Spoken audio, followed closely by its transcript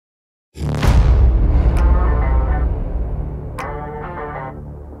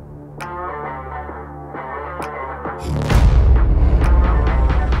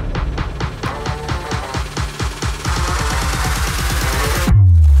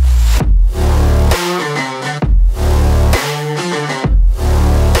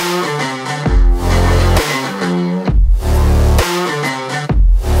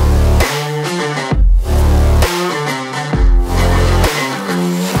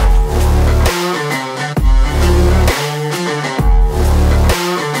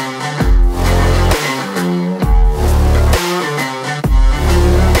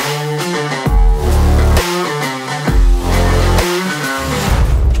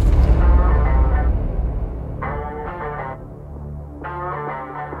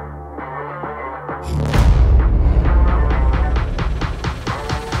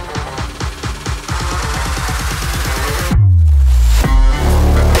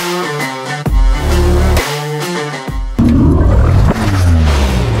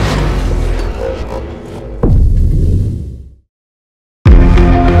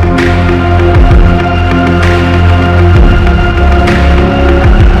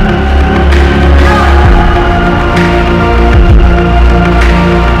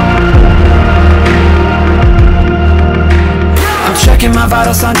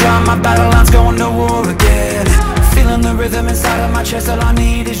I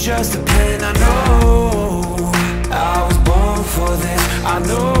need is just a pen. I know I was born for this. I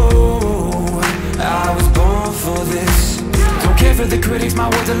know I was born for this. Don't care for the critics, my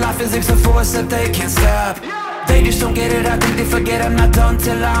words are like physics, a force that they can't stop. They just don't get it, I think they forget I'm not done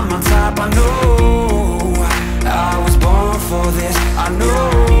till I'm on top. I know I was born for this. I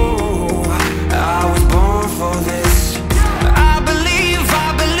know I was born for this. I believe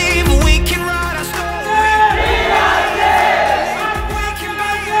we can write our story. We can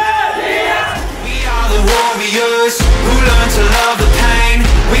be We are the warriors who learn to love the pain.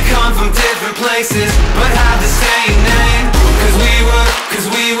 We come from different places but have the same name. Cause we were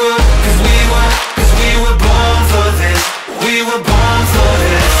born for this. We were born for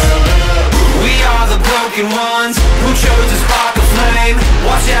this. We are the broken ones who chose to spark a flame.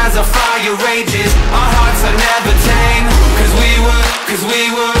 Watch as our fire rages, our hearts are never tame. Cause we were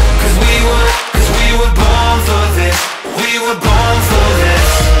born for this. We were born for this.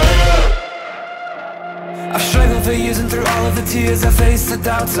 I've struggled for years and through all of the tears I faced, the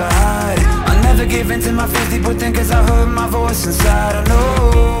doubts I hide. I never gave in to my fears, people think cause I heard my voice inside. I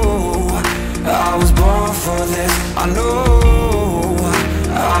know I was born for this. I know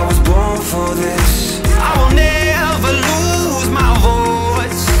I was born for this. I will never lose my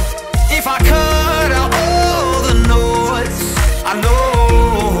voice. If I cut out all the noise, I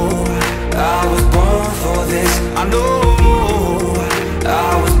know I was born for this. I know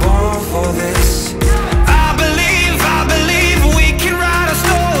I was born for this. I believe we can write a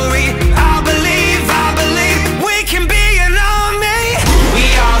story. I believe we can be an army. We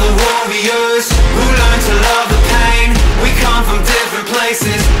are the warriors who learn to love the pain. We come from different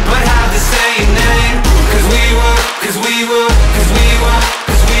places but have the same name. Cause we were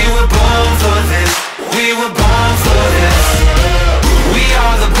born for this. We were born for this. We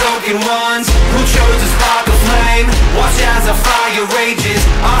are the broken ones who chose to spark a flame. Watch as our fire rages,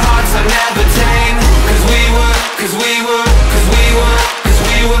 our hearts are never tame. Cause we were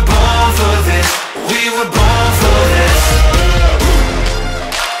born for this. We were born for this.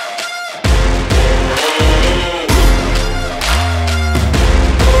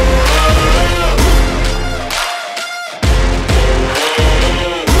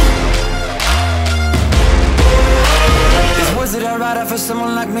 For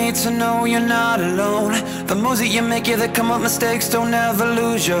someone like me to know you're not alone. The moves that you make, yeah, that come up mistakes. Don't ever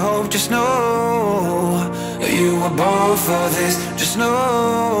lose your hope. Just know you were born for this. Just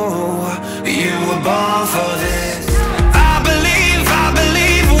know you were born for this. I believe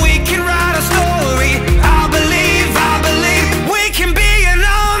we can write a story. I believe we can be an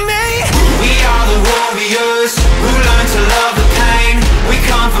army. We are the warriors who learn to love the pain. We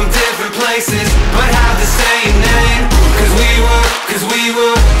come from different places but have the same name. Cause we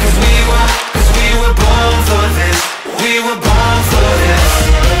were born for this. We were born for this.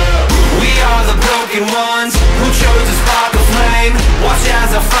 We are the broken ones who chose to spark a flame. Watch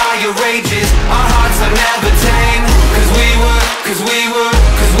as our fire rages, our hearts are never tame. Cause we were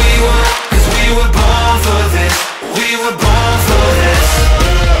born for this. We were born for this.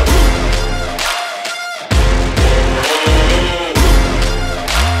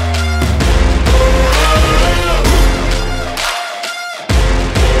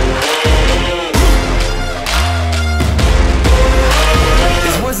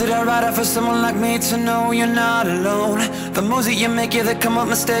 For someone like me to know you're not alone. The moves that you make, yeah, that come up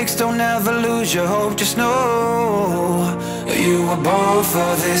mistakes. Don't ever lose your hope. Just know you were born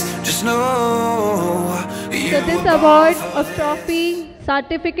for this. Just know. So this award of trophy,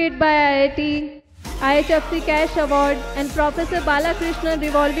 certificate by IIT, IHFC Cash Award and Professor Balakrishnan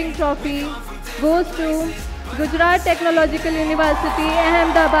Revolving Trophy goes to Gujarat Technological University,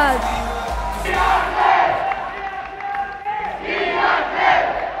 Ahmedabad.